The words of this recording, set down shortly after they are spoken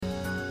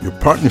Your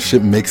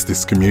partnership makes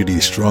this community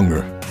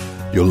stronger.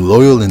 Your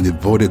loyal and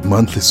devoted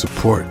monthly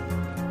support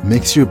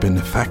makes you a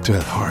benefactor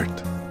at heart.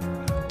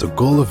 The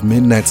goal of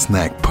Midnight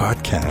Snack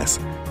Podcast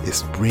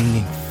is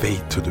bringing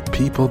faith to the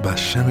people by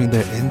sharing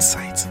their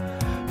insights,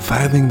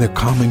 finding their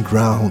common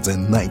grounds,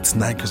 and night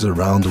snackers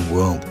around the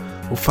world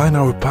will find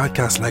our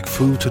podcast like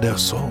food to their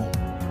soul.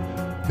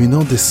 We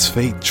know this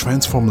faith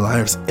transforms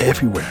lives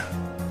everywhere.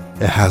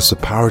 It has the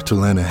power to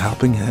lend a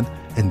helping hand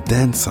and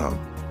then some.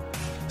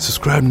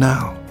 Subscribe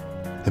now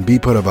and be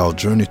part of our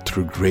journey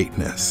through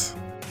greatness.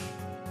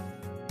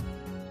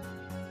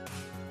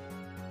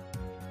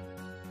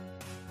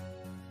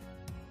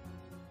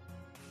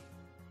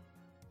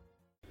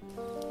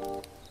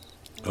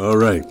 All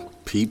right,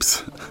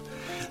 peeps.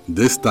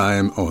 This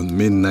time on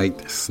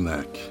Midnight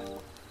Snack,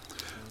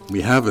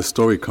 we have a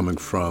story coming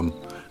from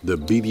the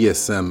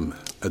BDSM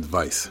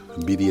advice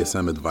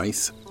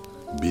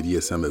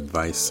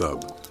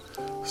sub.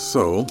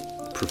 So,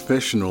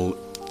 professional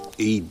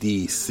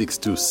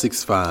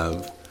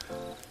AD6265,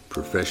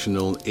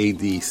 professional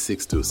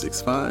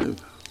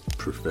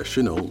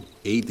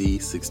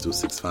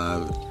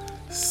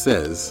AD6265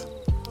 says,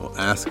 or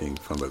asking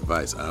from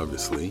advice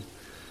obviously,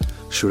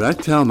 should I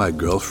tell my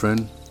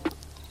girlfriend,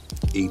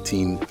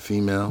 18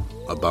 female,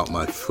 about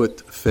my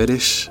foot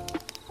fetish?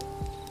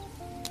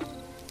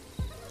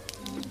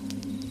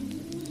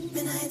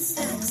 Midnight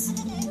sex.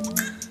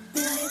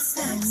 Midnight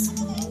sex.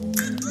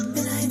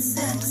 Midnight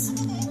sex.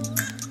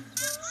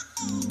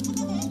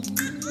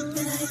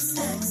 Midnight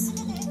sex.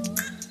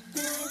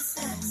 Midnight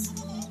sex.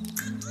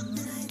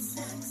 Midnight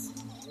sex.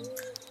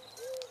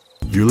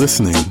 You're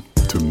listening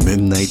to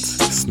Midnight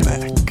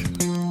Snack.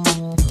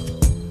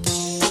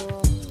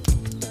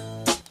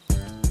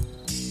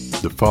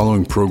 The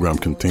following program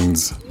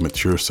contains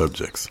mature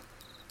subjects.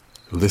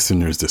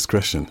 Listener's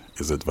discretion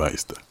is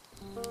advised.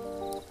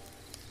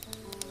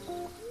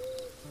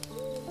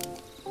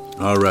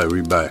 All right,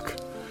 we're back.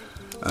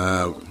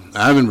 I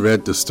haven't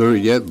read the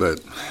story yet,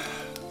 but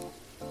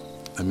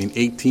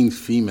 18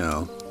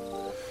 female.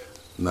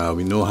 Now,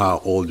 we know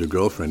how old your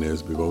girlfriend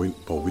is, but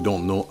we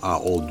don't know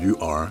how old you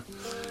are.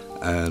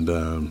 And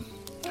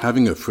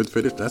having a foot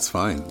fetish, that's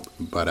fine.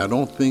 But I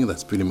don't think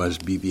that's pretty much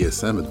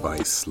BDSM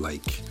advice.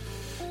 Like,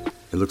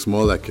 it looks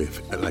more like a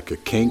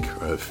kink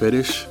or a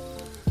fetish.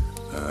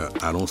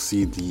 I don't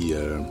see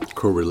the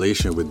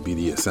correlation with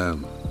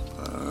BDSM.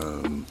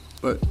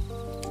 But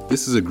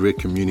this is a great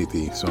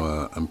community,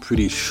 so I'm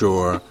pretty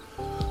sure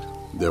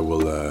they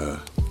will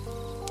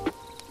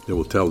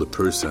tell the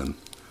person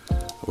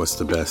what's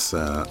the best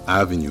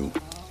avenue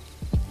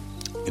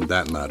in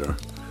that matter.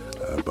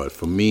 But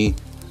for me,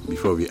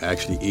 before we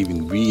actually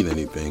even read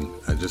anything,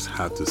 I just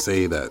have to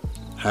say that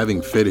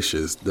having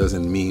fetishes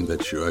doesn't mean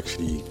that you're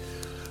actually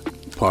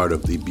part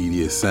of the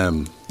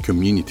BDSM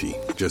community.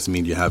 It just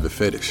means you have a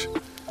fetish.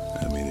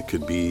 It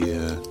could be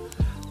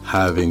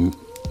having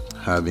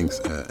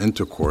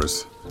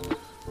intercourse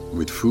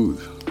with food,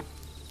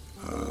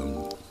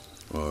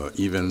 or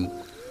even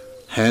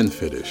hand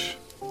fetish,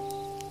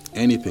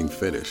 anything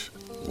fetish,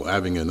 or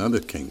having another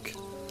kink.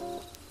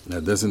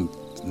 That doesn't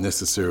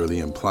necessarily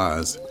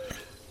implies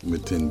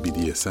within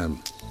BDSM.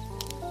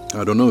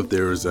 I don't know if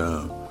there is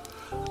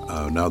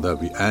now that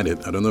we add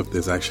it, I don't know if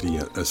there's actually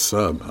a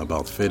sub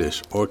about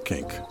fetish or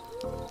kink,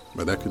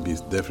 but that could be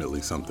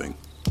definitely something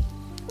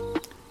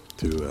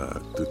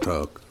to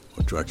talk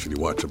or to actually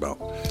watch about.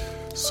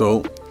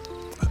 So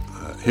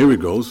here it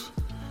goes.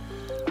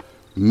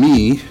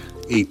 Me,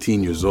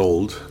 18 years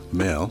old,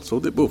 male, so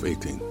they're both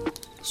 18.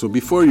 So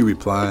before you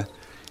reply,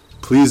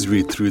 please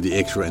read through the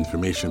extra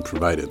information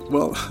provided.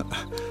 Well,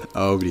 I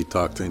already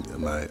talked in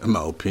my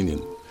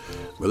opinion,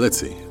 but let's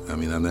see.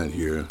 I'm not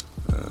here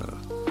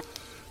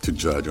to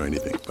judge or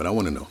anything, but I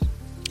want to know.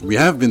 We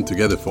have been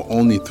together for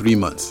only 3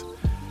 months,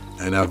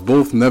 and I've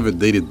both never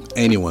dated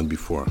anyone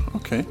before.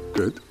 Okay,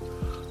 good.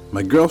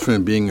 My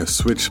girlfriend being a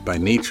switch by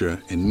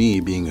nature and me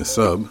being a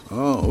sub.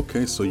 Oh,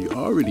 okay, so you're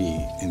already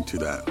into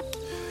that.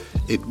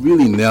 It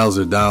really nails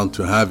her down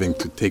to having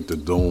to take the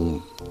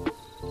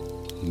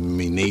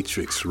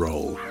dominatrix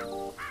role.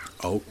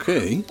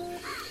 Okay.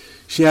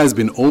 She has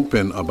been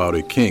open about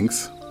her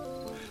kinks,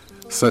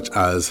 such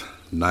as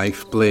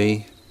knife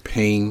play,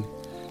 pain,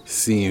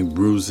 seeing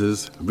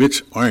bruises,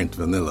 which aren't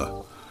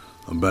vanilla,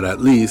 but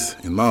at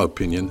least, in my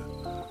opinion,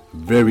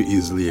 very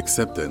easily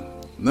accepted.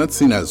 Not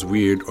seen as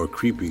weird or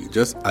creepy,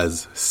 just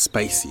as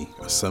spicy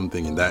or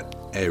something in that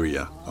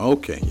area.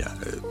 Okay, yeah,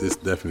 this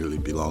definitely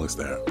belongs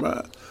there.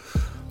 But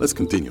let's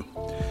continue.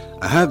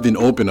 I have been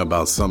open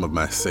about some of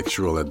my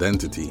sexual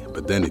identity,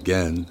 but then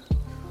again,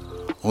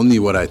 only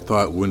what I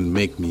thought wouldn't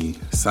make me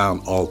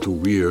sound all too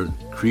weird,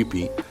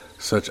 creepy,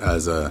 such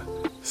as a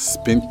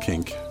spin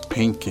kink,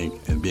 pain kink,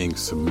 and being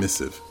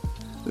submissive.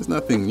 There's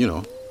nothing,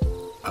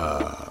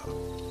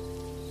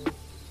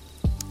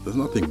 there's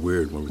nothing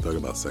weird when we talk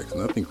about sex.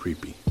 Nothing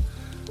creepy.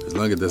 As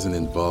long as it doesn't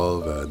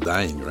involve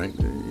dying, right?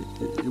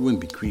 It wouldn't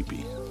be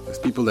creepy. There's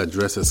people that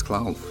dress as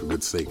clowns, for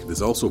good's sake.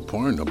 There's also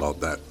porn about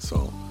that,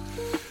 so...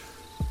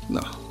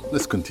 No,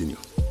 let's continue.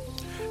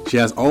 She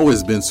has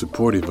always been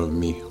supportive of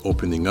me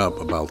opening up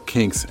about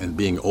kinks and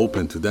being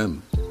open to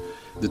them.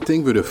 The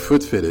thing with a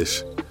foot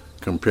fetish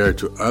compared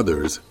to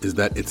others is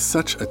that it's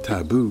such a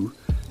taboo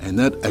and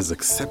not as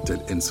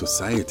accepted in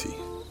society.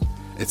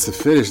 It's a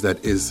fetish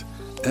that is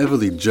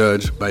heavily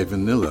judged by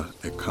vanilla,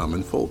 a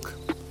common folk.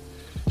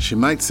 She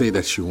might say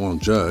that she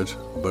won't judge,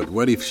 but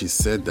what if she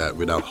said that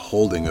without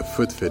holding a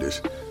foot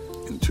fetish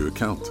into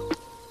account?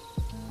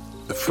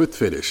 A foot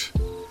fetish,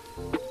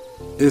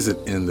 is it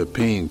in the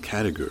pain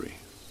category,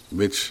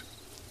 which,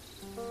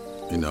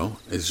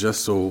 is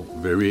just so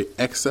very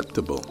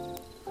acceptable?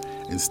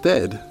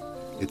 Instead,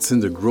 it's in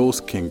the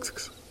gross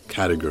kinks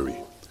category,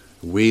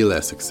 way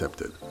less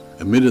accepted.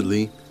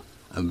 Admittedly,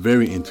 I'm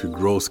very into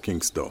gross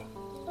kinks though.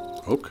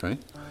 Okay.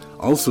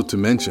 Also to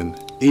mention,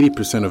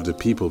 80% of the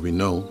people we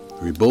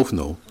both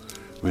know,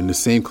 we're in the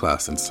same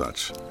class and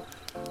such,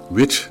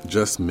 which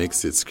just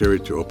makes it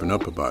scary to open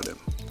up about it.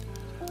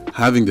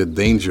 Having the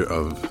danger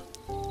of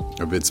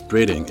it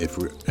spreading if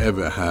we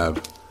ever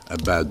have a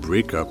bad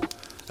breakup,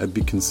 I'd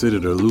be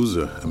considered a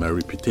loser and my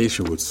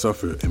reputation would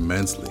suffer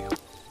immensely.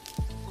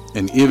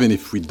 And even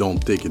if we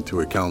don't take into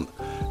account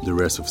the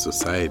rest of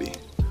society,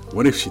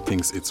 what if she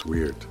thinks it's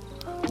weird?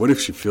 What if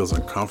she feels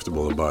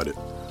uncomfortable about it?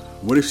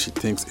 What if she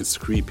thinks it's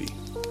creepy?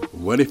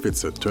 What if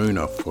it's a turn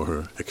off for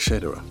her,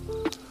 etc.?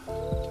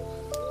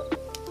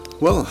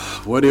 Well,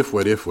 what if?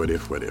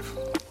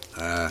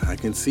 I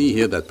can see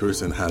here that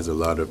person has a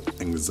lot of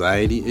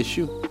anxiety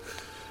issue,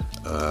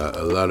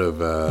 a lot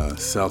of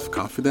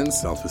self-confidence,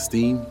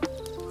 self-esteem,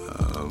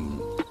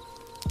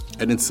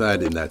 and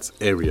inside in that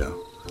area.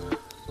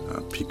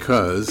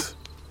 Because,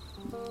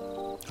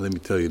 let me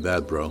tell you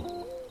that, bro,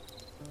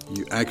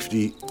 you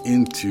actually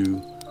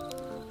into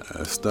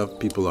stuff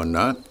people are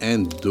not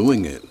and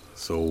doing it.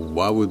 So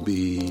what would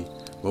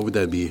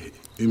that be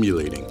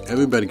emulating?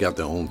 Everybody got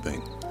their own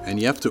thing, and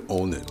you have to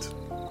own it.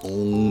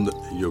 Own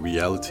your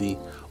reality,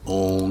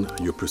 own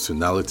your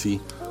personality,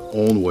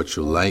 own what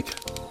you like,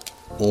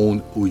 own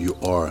who you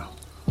are,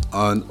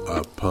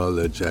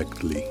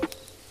 unapologetically.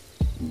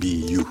 Be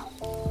you,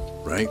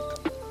 right?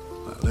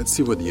 Let's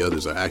see what the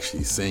others are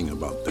actually saying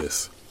about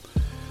this.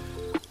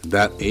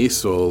 That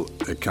ASOL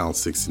account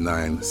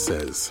 69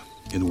 says,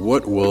 in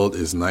what world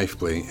is knife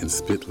play and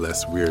spit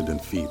less weird than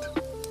feet?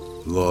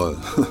 Lol,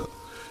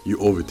 you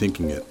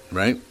overthinking it,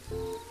 right?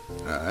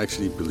 I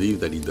actually believe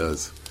that he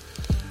does.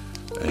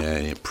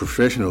 And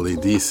professionally,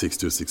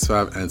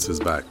 D6265 answers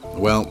back,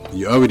 well,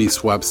 you already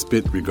swap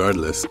spit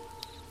regardless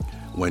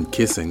when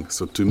kissing,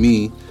 so to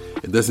me,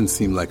 it doesn't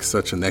seem like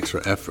such an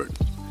extra effort.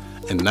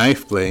 And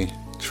knife play,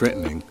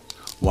 threatening,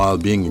 while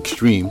being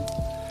extreme,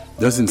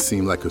 doesn't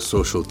seem like a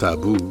social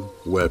taboo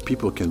where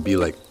people can be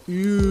like,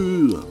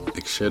 ew,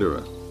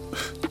 etc.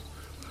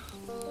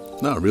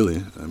 Not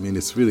really. I mean,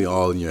 it's really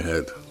all in your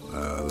head,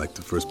 like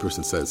the first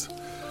person says.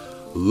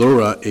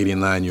 Laura,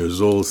 89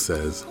 years old,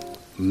 says,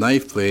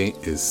 knife play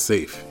is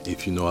safe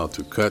if you know how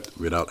to cut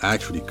without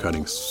actually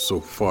cutting so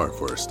far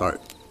for a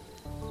start.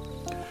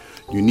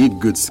 You need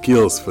good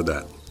skills for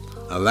that.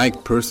 I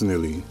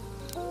personally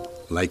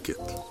like it.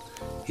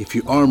 If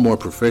you are more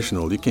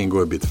professional, you can go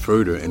a bit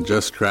further and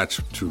just scratch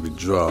to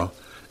withdraw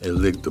and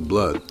lick the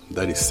blood.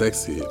 That is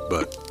sexy,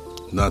 but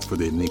not for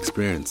the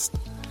inexperienced.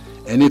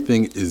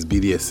 Anything is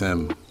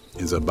BDSM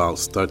is about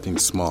starting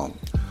small,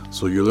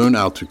 so you learn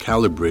how to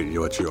calibrate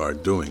what you are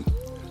doing.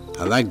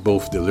 I like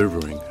both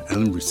delivering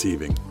and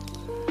receiving.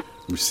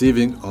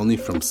 Receiving only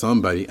from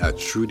somebody I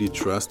truly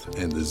trust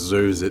and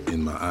deserves it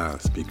in my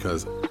eyes,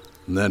 because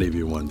not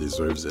everyone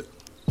deserves it.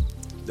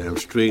 Damn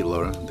straight,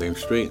 Laura, damn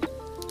straight.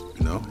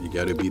 You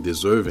gotta be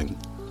deserving.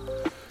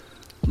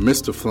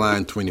 Mr.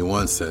 Flying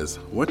 21 says,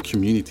 what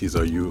communities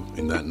are you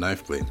in that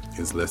knife play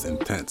is less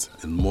intense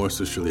and more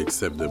socially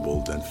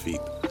acceptable than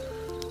feet?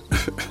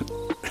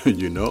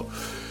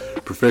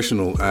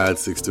 Professional ad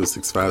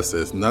 6265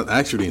 says, not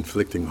actually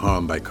inflicting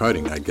harm by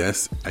cutting, I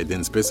guess. I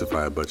didn't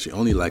specify, but she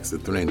only likes the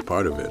threatened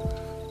part of it.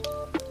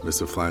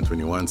 Mr. Flying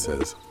 21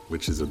 says,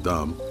 which is a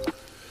dumb.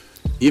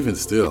 Even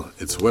still,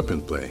 it's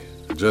weapon play.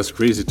 Just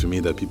crazy to me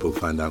that people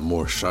find that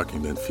more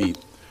shocking than feet,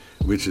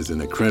 which is an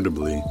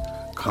incredibly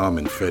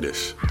common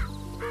fetish.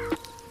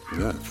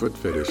 Yeah, foot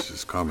fetish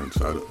is common.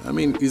 So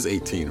he's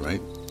 18,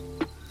 right?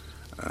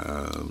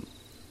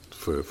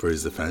 For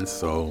his defense.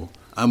 So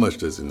how much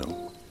does he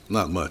know?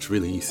 Not much,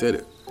 really. He said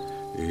it.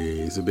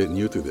 He's a bit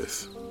new to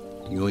this.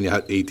 He only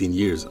had 18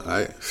 years.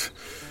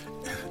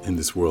 In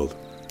this world,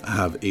 I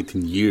have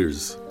 18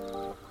 years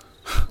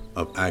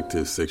of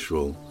active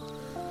sexual,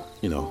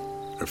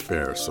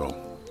 affair. So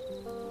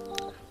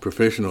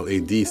Professional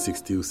AD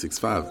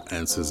 6265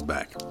 answers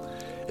back.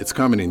 It's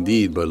common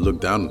indeed, but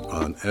looked down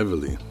on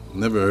heavily.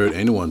 Never heard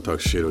anyone talk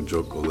shit or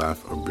joke or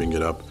laugh or bring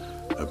it up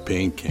a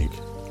pain kink,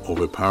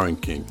 overpowering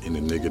kink in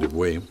a negative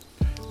way.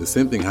 The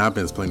same thing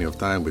happens plenty of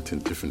time within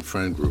different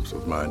friend groups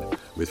of mine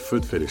with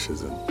foot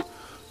fetishism,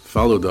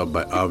 followed up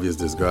by obvious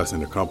disgust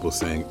and a couple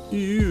saying,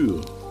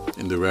 ew,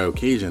 in the rare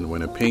occasion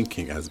when a pain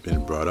kink has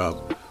been brought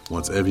up,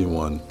 once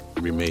everyone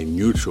remained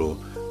neutral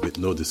with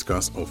no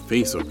disgust or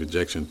face of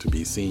rejection to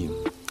be seen.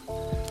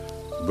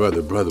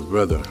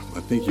 brother, I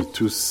think you're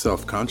too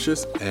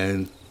self-conscious,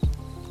 and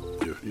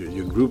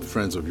your group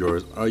friends of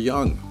yours are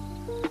young.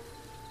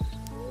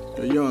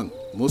 You're young.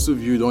 Most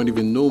of you don't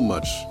even know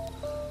much.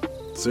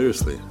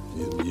 Seriously,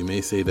 you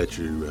may say that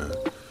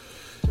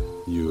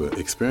you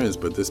experience,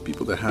 but there's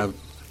people that have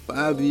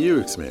 5-year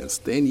experience,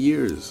 10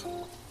 years,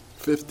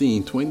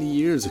 15, 20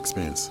 years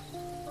experience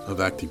of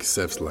active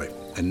sex life,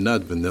 and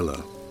not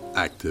vanilla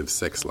active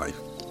sex life.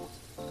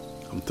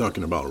 I'm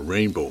talking about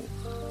rainbow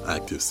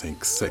active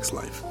sex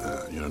life.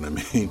 You know what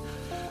I mean?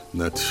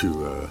 Not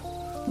to,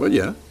 but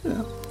yeah.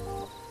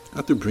 I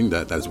have to bring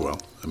that as well.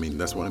 I mean,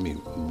 that's what I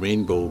mean.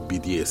 Rainbow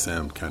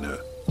BDSM kind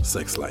of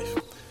sex life.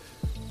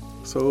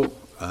 So,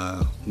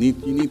 you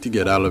need to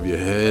get out of your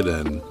head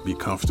and be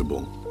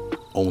comfortable.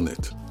 Own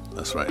it.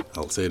 That's right.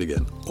 I'll say it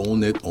again.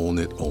 Own it, own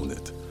it, own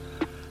it.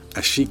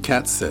 As She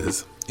Cat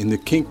says, in the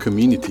kink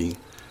community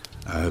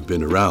I have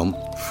been around,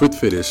 foot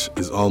fetish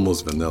is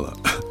almost vanilla.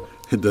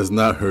 It does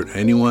not hurt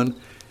anyone,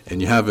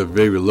 and you have a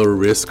very low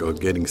risk of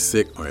getting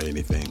sick or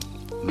anything.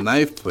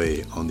 Knife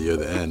play, on the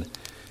other hand,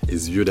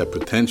 is viewed as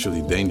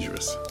potentially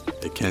dangerous.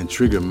 It can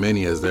trigger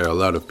many, as there are a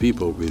lot of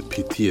people with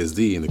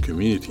PTSD in the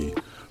community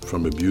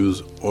from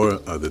abuse or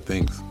other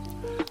things.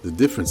 The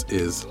difference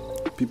is,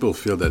 people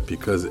feel that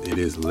because it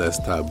is less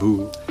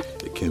taboo,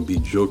 it can be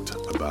joked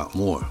about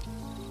more.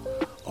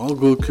 All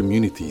good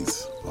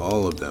communities,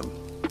 all of them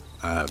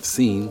I have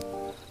seen,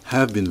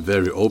 have been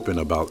very open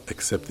about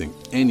accepting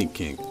any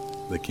kink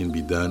that can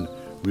be done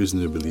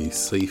reasonably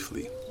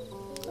safely.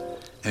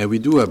 And we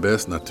do our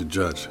best not to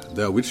judge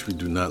that which we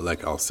do not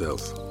like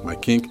ourselves. My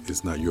kink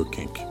is not your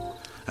kink.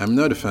 I'm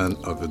not a fan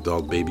of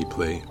adult baby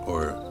play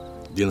or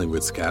dealing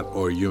with scat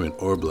or urine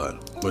or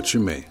blood, but you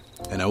may,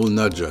 and I will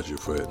not judge you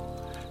for it.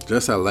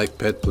 Just I like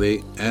pet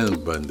play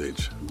and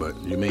bondage, but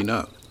you may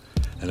not.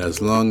 And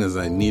as long as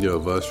neither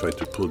of us try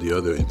to pull the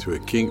other into a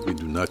kink we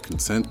do not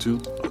consent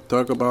to or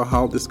talk about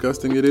how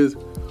disgusting it is,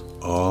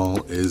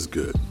 all is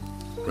good.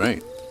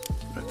 Right?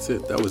 That's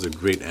it. That was a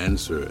great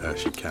answer,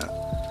 Ashy Cat.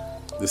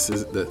 That's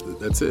it.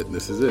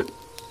 This is it.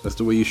 That's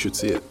the way you should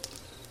see it.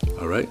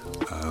 All right?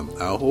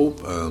 I hope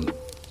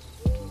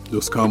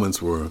those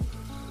comments were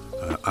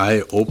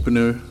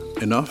eye-opener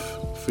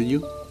enough for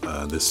you.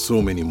 There's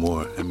so many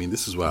more. I mean,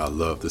 this is why I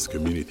love this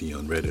community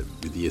on Reddit,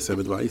 BDSM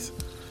Advice.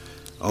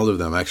 All of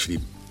them actually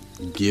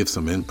give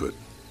some input.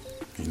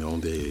 You know,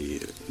 they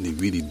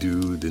really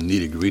do the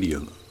nitty-gritty.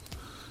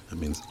 I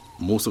mean,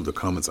 most of the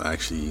comments are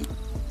actually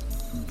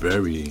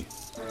very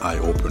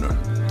eye-opener.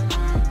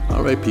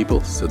 All right,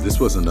 people. So this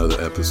was another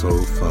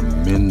episode from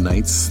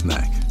Midnight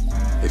Snack.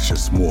 It's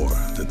just more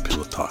than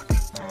pillow talk.